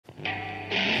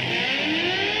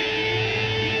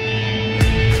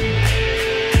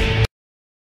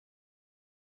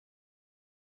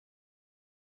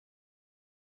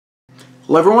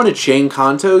Hello everyone, it's Shane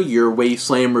Kanto, your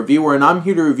Wasteland reviewer, and I'm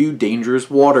here to review Dangerous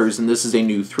Waters, and this is a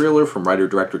new thriller from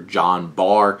writer-director John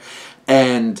Barr,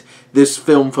 and this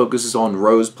film focuses on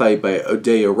Rose, played by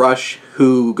Odeya Rush,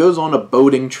 who goes on a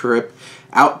boating trip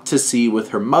out to sea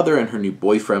with her mother and her new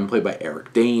boyfriend, played by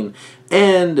Eric Dane,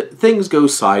 and things go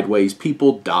sideways,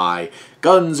 people die,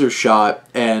 guns are shot,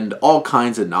 and all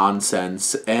kinds of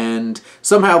nonsense, and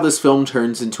somehow this film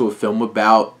turns into a film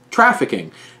about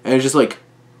trafficking, and it's just like,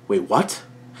 wait, what?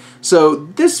 So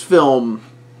this film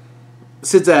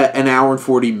sits at an hour and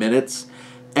 40 minutes,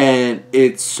 and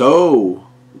it's so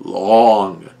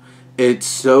long. It's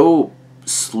so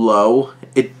slow.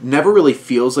 It never really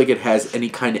feels like it has any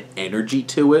kind of energy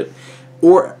to it,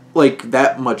 or like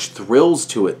that much thrills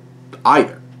to it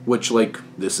either. Which, like,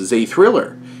 this is a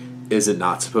thriller. Is it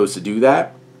not supposed to do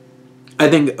that? I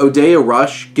think Odeya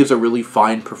Rush gives a really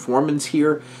fine performance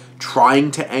here,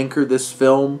 trying to anchor this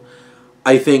film.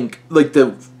 I think, like,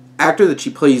 the actor that she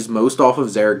plays most off of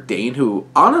is Eric Dane, who,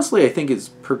 honestly, I think is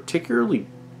particularly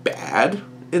bad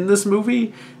in this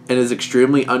movie and is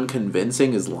extremely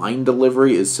unconvincing. His line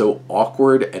delivery is so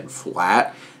awkward and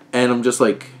flat, and I'm just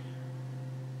like,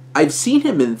 I've seen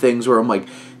him in things where I'm like,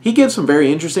 he gives some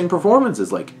very interesting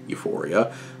performances, like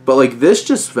Euphoria, but, like, this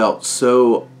just felt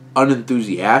so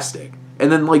unenthusiastic.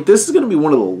 And then, like, this is going to be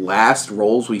one of the last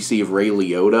roles we see of Ray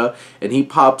Liotta, and he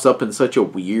pops up in such a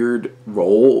weird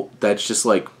role that's just,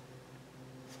 like,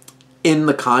 in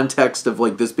the context of,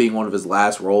 like, this being one of his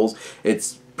last roles,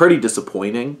 it's pretty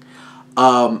disappointing.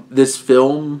 This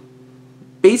film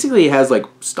basically has, like,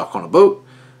 stuck on a boat,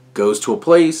 goes to a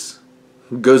place,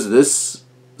 goes to this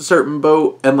certain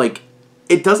boat, and, like,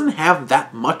 it doesn't have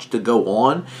that much to go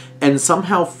on, and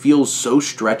somehow feels so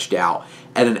stretched out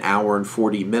at an hour and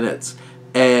 40 minutes.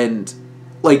 And,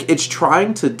 like, it's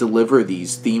trying to deliver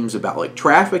these themes about, like,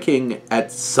 trafficking at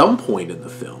some point in the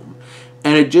film.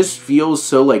 And it just feels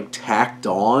so, like, tacked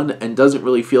on and doesn't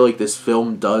really feel like this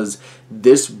film does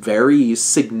this very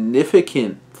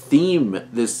significant theme,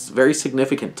 this very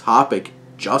significant topic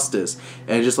justice.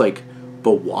 And it's just like,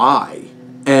 but why?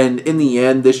 And in the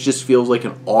end, this just feels like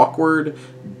an awkward,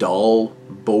 dull,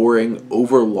 boring,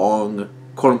 overlong,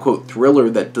 quote-unquote thriller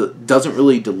that doesn't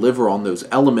really deliver on those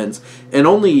elements and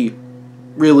only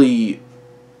really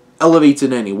elevates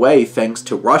in any way thanks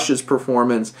to Rush's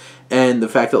performance and the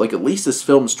fact that, like, at least this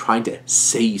film's trying to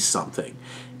say something,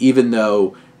 even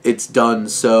though it's done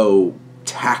so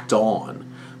tacked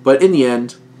on. But in the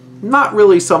end, not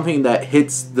really something that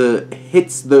hits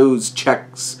those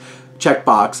check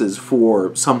boxes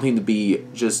for something to be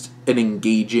just an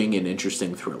engaging and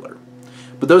interesting thriller.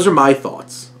 But those are my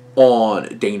thoughts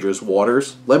on Dangerous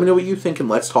Waters. Let me know what you think and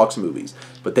let's talk some movies.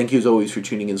 But thank you as always for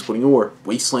tuning in and supporting your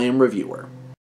Wasteland reviewer.